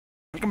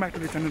Welcome back to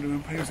the channel.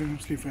 I'm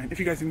If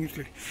you guys are new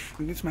to it,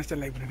 then smash that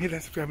like button, hit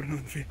that subscribe button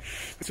on the face.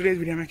 So today's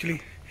video, I'm actually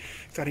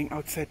starting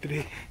outside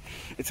today.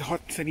 It's a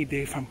hot sunny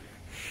day, fam.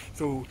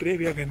 So today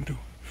we are going to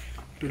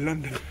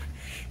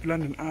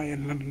London Eye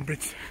and London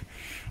Bridge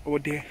over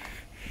there.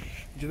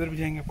 जिधर भी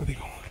जाएंगे आपको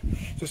दिखाऊंगा.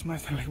 So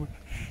smash that like button,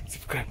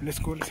 subscribe. Let's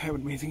go. Let's have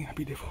an amazing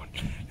happy day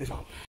forward. Let's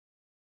go.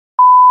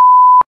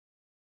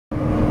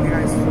 Hey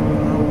guys, so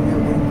now we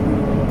are going to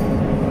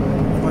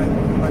buy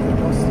the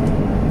bus to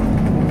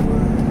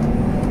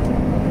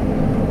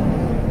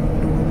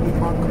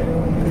Park,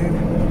 then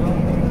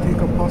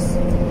take a bus,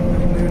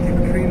 then take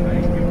a train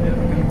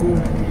and go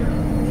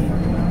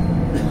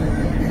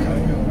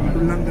to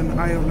London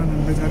Eye of London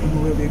Bridge. I don't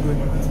know where we're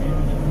going.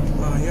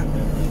 Yeah,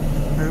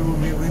 I don't know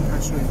where we're going.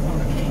 I'll show you.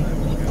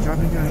 जहाँ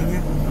भी जाएंगे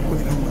आपको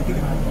दिखाऊंगा, ठीक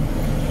है?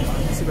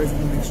 इसी वजह से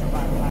नेक्स्ट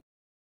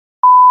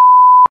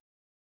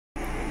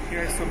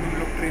सब हम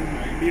लोग ट्रेन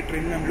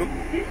में हम लोग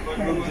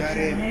जा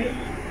रहे हैं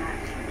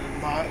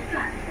बाहर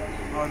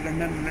और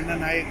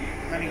लंदन आए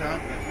पता नहीं कहाँ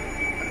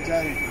जा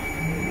रहे हैं,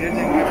 देर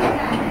जाएंगे,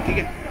 ठीक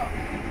है?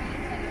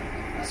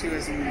 इसी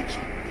वजह से नेक्स्ट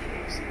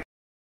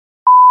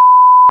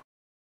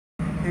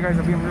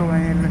अभी हम लोग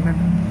आए हैं लंदन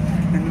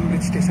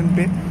ब्रिज स्टेशन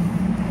पे.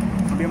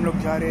 अभी हम लोग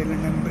जा रहे हैं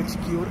लंदन ब्रिज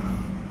की ओर.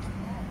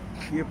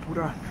 ये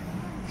पूरा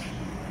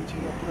पीछे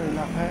का पूरा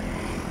इलाका है.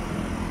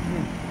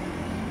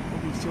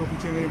 वो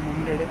पीछे मेरे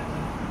मम्मी डैडी.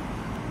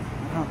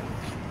 हाँ,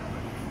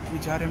 अभी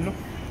जा रहे हैं हम लोग.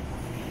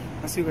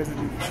 ऐसी वजह से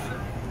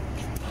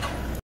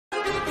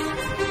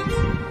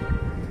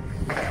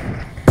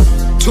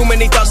Too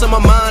many thoughts on my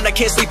mind, I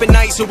can't sleep at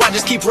night, so I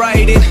just keep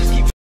writing.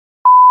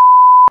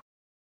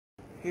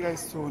 Hey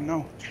guys, so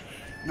now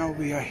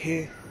we are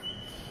here.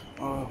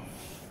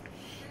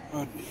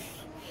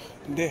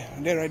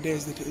 There right there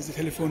is the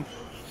telephone.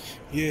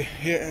 Yeah,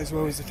 here as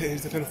well is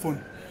the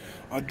telephone.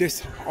 All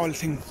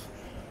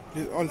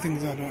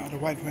things are the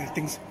white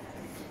things.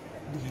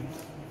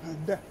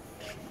 And there.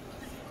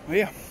 Oh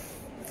yeah,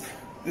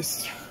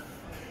 this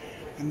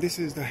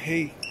is the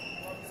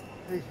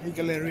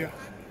Hegel area.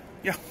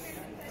 Yeah,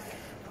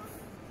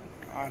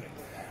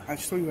 I'll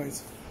show you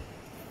guys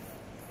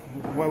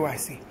what I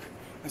see.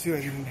 I'll see you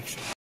guys in the next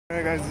show.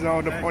 Alright guys, this is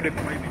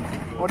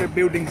all the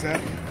buildings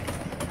there.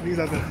 This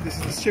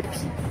is the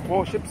ships,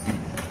 warships.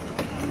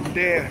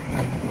 There,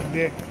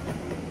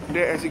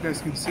 as you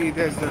guys can see,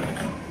 there's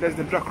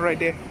the dock right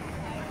there,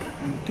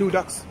 and 2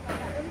 docks.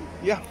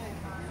 Yeah,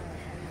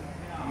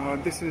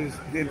 this is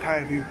the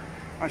entire view.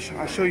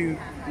 I'll show you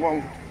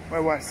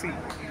what I see.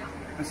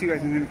 I'll see you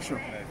guys in the next show.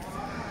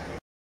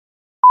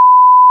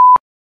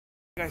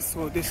 Guys,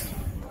 so this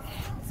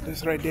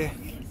right there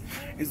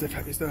is the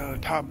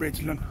Tower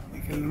Bridge,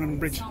 London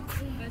Bridge.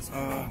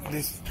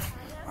 This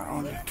are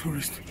all the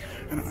tourists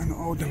and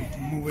all them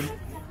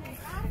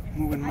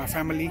moving my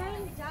family.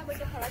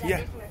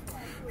 Yeah,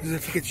 this is a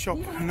ticket shop.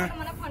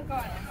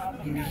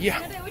 Yeah,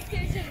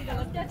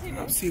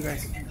 I'll see you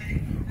guys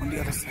on the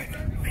other side.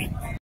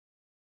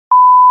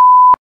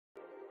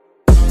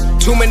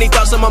 Too many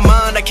thoughts on my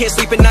mind, I can't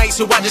sleep at night,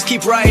 so I just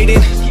keep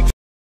writing.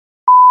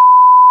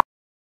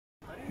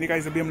 Hey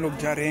guys, अभी हम लोग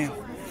जा रहे हैं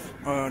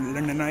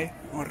London आई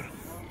और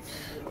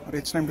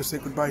it's time to say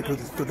goodbye to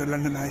the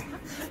London Eye,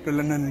 to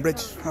London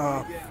Bridge.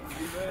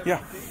 Yeah,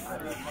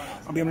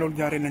 अभी हम लोग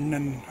जा रहे हैं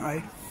लंदन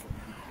आई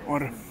और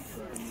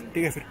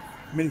ठीक है, फिर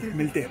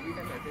मिलते हैं.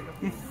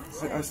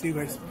 I'll see you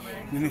guys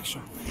in the next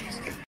show.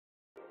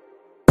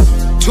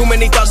 Too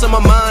many thoughts on my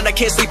mind, I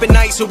can't sleep at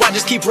night, so I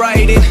just keep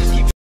writing.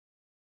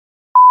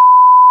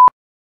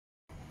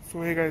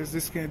 So hey guys,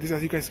 this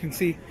as you guys can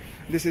see,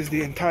 this is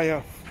the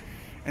entire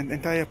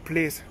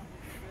place,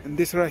 and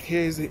this right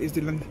here is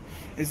the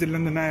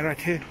London Eye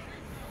right here.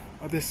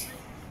 Or this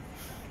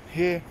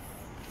here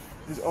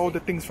is all the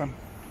things from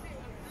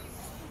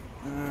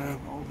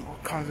all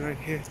cars right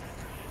here.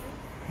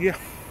 Yeah,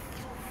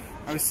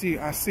 I'll see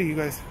you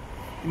guys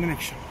in the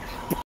next show.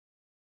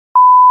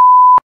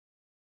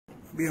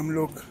 अभी हम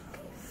लोग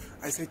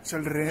ऐसे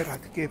चल रहे हैं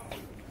रात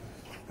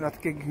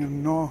के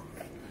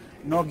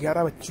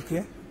 9-11 बज चुके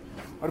हैं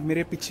और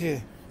मेरे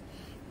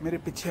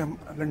पीछे हम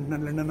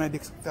लंदन आए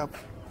देख सकते हैं आप.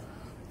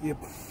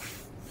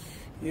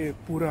 ये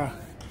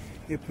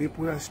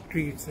पूरा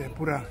स्ट्रीट्स है,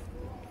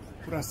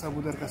 पूरा सब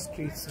उधर का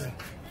स्ट्रीट्स है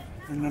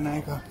लंदन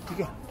आए का, ठीक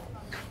है?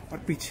 और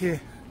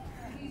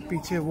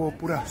पीछे वो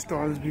पूरा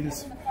स्टॉल्स व्हील्स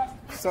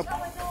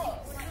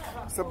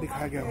सब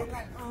दिखाया गया वहाँ पे,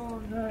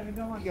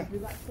 ठीक है?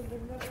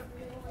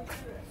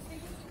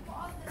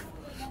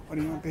 और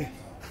यहाँ पे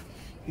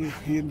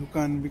ये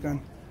दुकान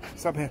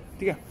सब है,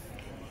 ठीक है?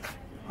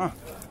 हाँ,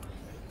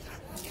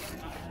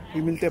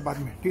 ये मिलते हैं बाद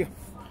में, ठीक है?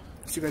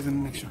 See you guys in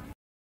the next show.